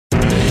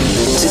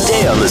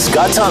Today on The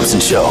Scott Thompson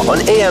Show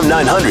on AM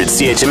 900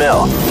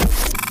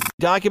 CHML.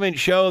 Documents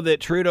show that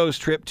Trudeau's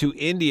trip to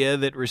India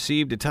that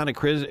received a ton of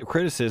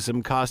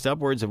criticism cost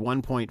upwards of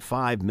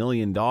 $1.5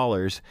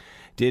 million.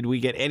 Did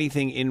we get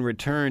anything in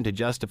return to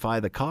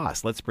justify the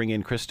cost? Let's bring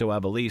in Christo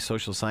Avali,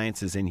 Social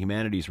Sciences and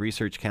Humanities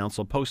Research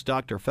Council,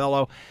 postdoctoral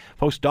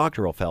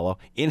fellow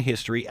in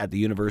history at the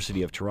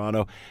University of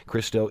Toronto.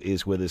 Christo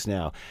is with us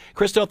now.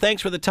 Christo,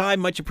 thanks for the time.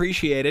 Much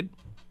appreciated.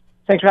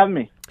 Thanks for having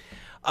me.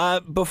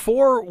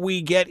 Before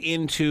we get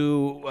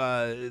into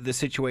the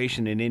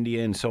situation in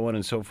India and so on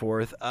and so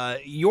forth,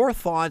 your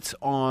thoughts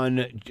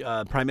on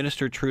Prime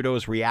Minister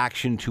Trudeau's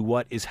reaction to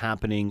what is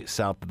happening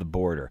south of the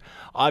border.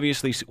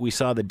 Obviously, we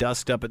saw the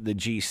dust up at the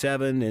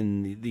G7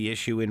 and the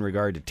issue in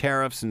regard to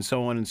tariffs and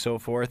so on and so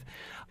forth.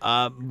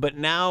 But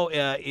now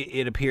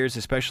it appears,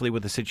 especially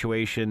with the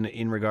situation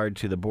in regard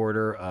to the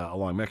border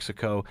along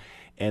Mexico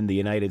and the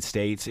United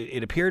States,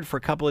 it appeared for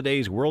a couple of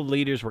days world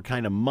leaders were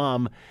kind of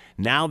mum.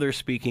 Now they're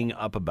speaking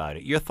up about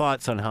it. Your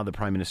thoughts on how the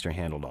Prime Minister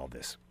handled all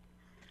this?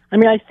 I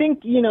mean, I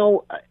think,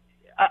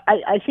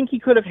 I think he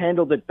could have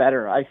handled it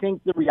better. I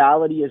think the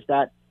reality is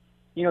that,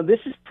 this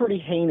is pretty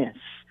heinous.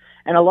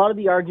 And a lot of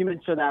the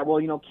arguments are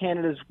that,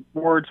 Canada's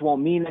words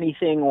won't mean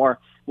anything or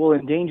will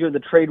endanger the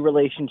trade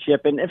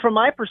relationship. And from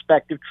my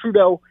perspective,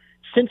 Trudeau,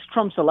 since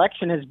Trump's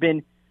election, has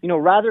been,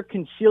 rather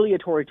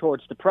conciliatory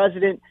towards the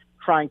president,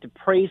 trying to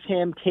praise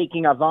him,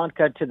 taking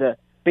Ivanka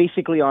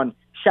basically on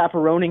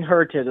chaperoning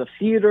her to the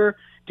theater,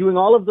 doing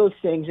all of those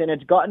things, and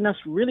it's gotten us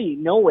really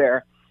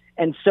nowhere.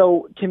 And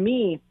so, to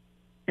me,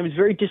 it was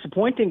very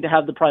disappointing to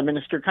have the Prime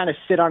Minister kind of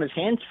sit on his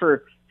hands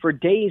for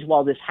days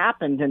while this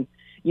happened. And,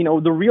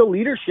 the real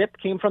leadership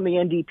came from the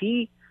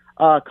NDP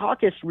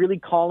caucus really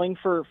calling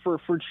for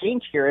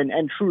change here.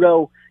 And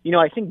Trudeau,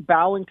 I think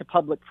bowing to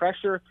public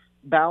pressure,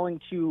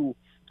 bowing to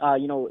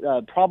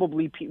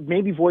probably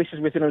maybe voices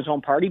within his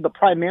own party, but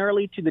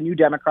primarily to the New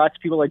Democrats,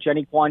 people like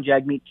Jenny Kwan,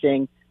 Jagmeet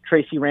Singh,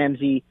 Tracy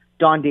Ramsey,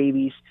 Don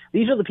Davies.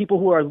 These are the people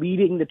who are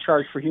leading the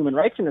charge for human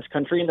rights in this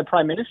country, and the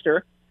Prime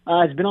Minister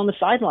has been on the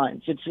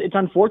sidelines. It's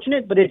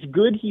unfortunate, but it's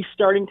good he's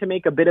starting to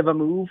make a bit of a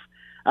move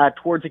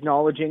towards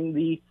acknowledging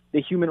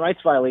the human rights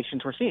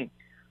violations we're seeing.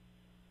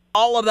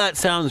 All of that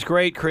sounds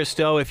great,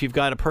 Christo, if you've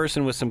got a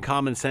person with some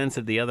common sense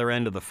at the other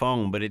end of the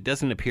phone, but it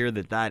doesn't appear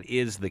that that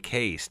is the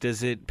case.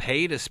 Does it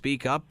pay to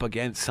speak up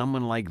against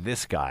someone like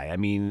this guy? I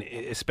mean,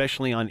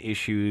 especially on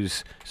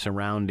issues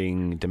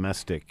surrounding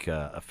domestic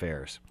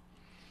affairs.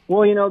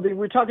 Well,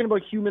 we're talking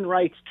about human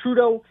rights.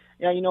 Trudeau,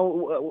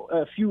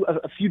 a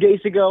few days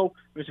ago,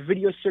 there was a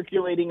video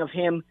circulating of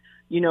him,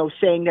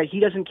 saying that he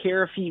doesn't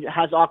care if he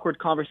has awkward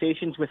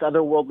conversations with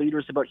other world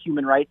leaders about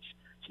human rights,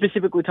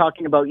 specifically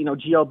talking about,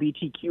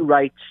 GLBTQ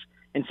rights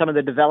in some of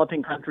the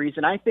developing countries.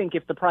 And I think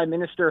if the Prime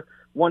Minister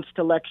wants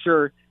to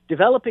lecture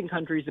developing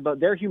countries about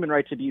their human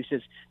rights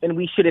abuses, then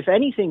we should, if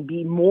anything,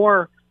 be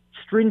more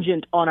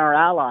stringent on our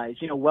allies,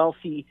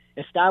 wealthy,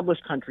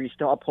 established countries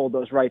to uphold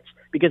those rights,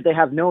 because they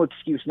have no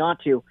excuse not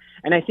to.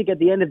 And I think at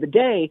the end of the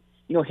day,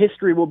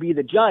 history will be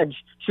the judge.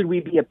 Should we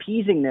be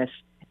appeasing this?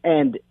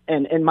 And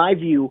in my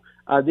view,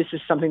 this is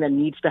something that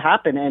needs to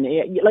happen. And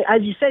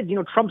as you said,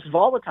 Trump's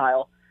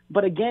volatile.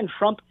 But again,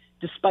 Trump,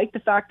 despite the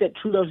fact that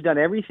Trudeau's done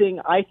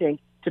everything, I think,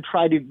 to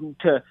try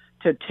to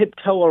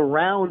tiptoe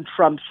around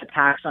Trump's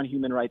attacks on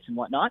human rights and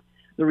whatnot,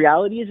 the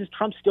reality is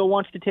Trump still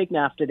wants to take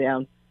NAFTA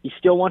down. He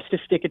still wants to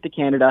stick it to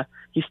Canada.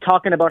 He's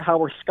talking about how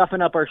we're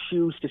scuffing up our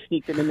shoes to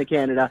sneak them into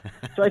Canada.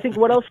 So I think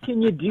what else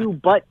can you do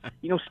but,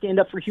 stand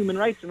up for human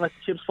rights and let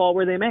the chips fall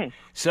where they may?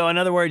 So in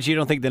other words, you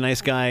don't think the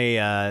nice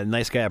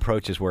guy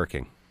approach is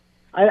working?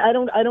 I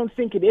don't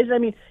think it is. I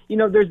mean,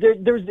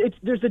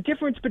 there's a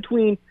difference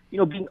between,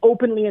 being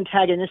openly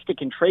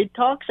antagonistic in trade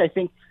talks. I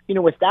think,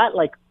 with that,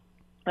 like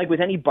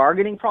with any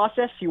bargaining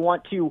process, you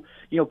want to,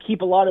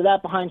 keep a lot of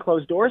that behind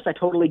closed doors. I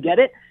totally get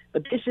it.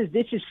 But this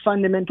is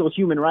fundamental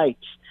human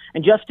rights.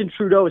 And Justin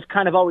Trudeau has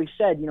kind of always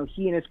said,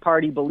 he and his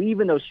party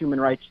believe in those human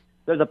rights.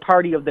 They're the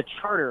party of the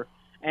Charter.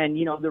 And,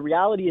 the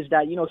reality is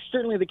that,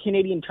 certainly the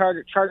Canadian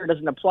Charter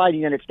doesn't apply to the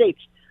United States,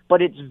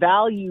 but its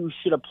values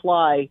should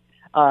apply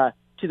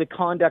to the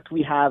conduct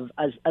we have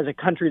as a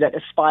country that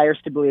aspires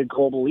to be a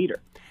global leader.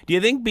 Do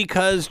you think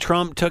because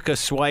Trump took a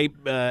swipe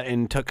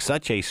and took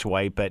such a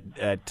swipe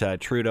at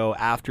Trudeau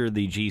after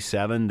the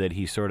G7 that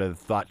he sort of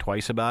thought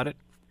twice about it?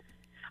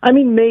 I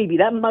mean, maybe.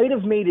 That might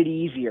have made it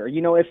easier.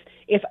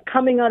 If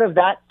coming out of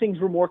that things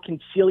were more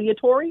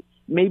conciliatory,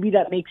 maybe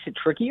that makes it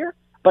trickier.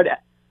 But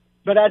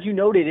as you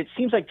noted, it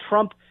seems like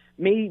Trump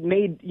made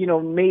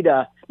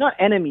not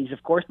enemies,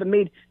 of course, but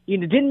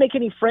didn't make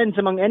any friends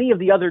among any of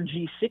the other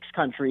G6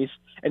 countries.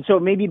 And so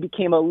it maybe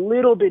became a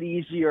little bit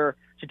easier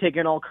to take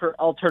an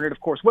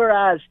alternative course.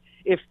 Whereas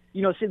if,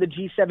 say the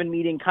G7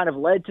 meeting kind of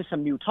led to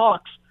some new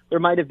talks, there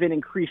might have been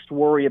increased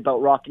worry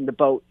about rocking the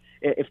boat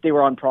if they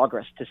were on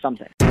progress to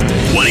something.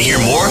 Want to hear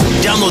more?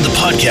 Download the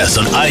podcast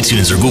on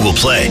iTunes or Google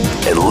Play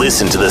and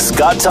listen to The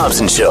Scott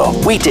Thompson Show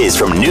weekdays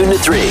from noon to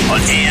 3 on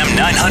AM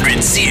 900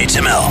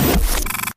 CHML.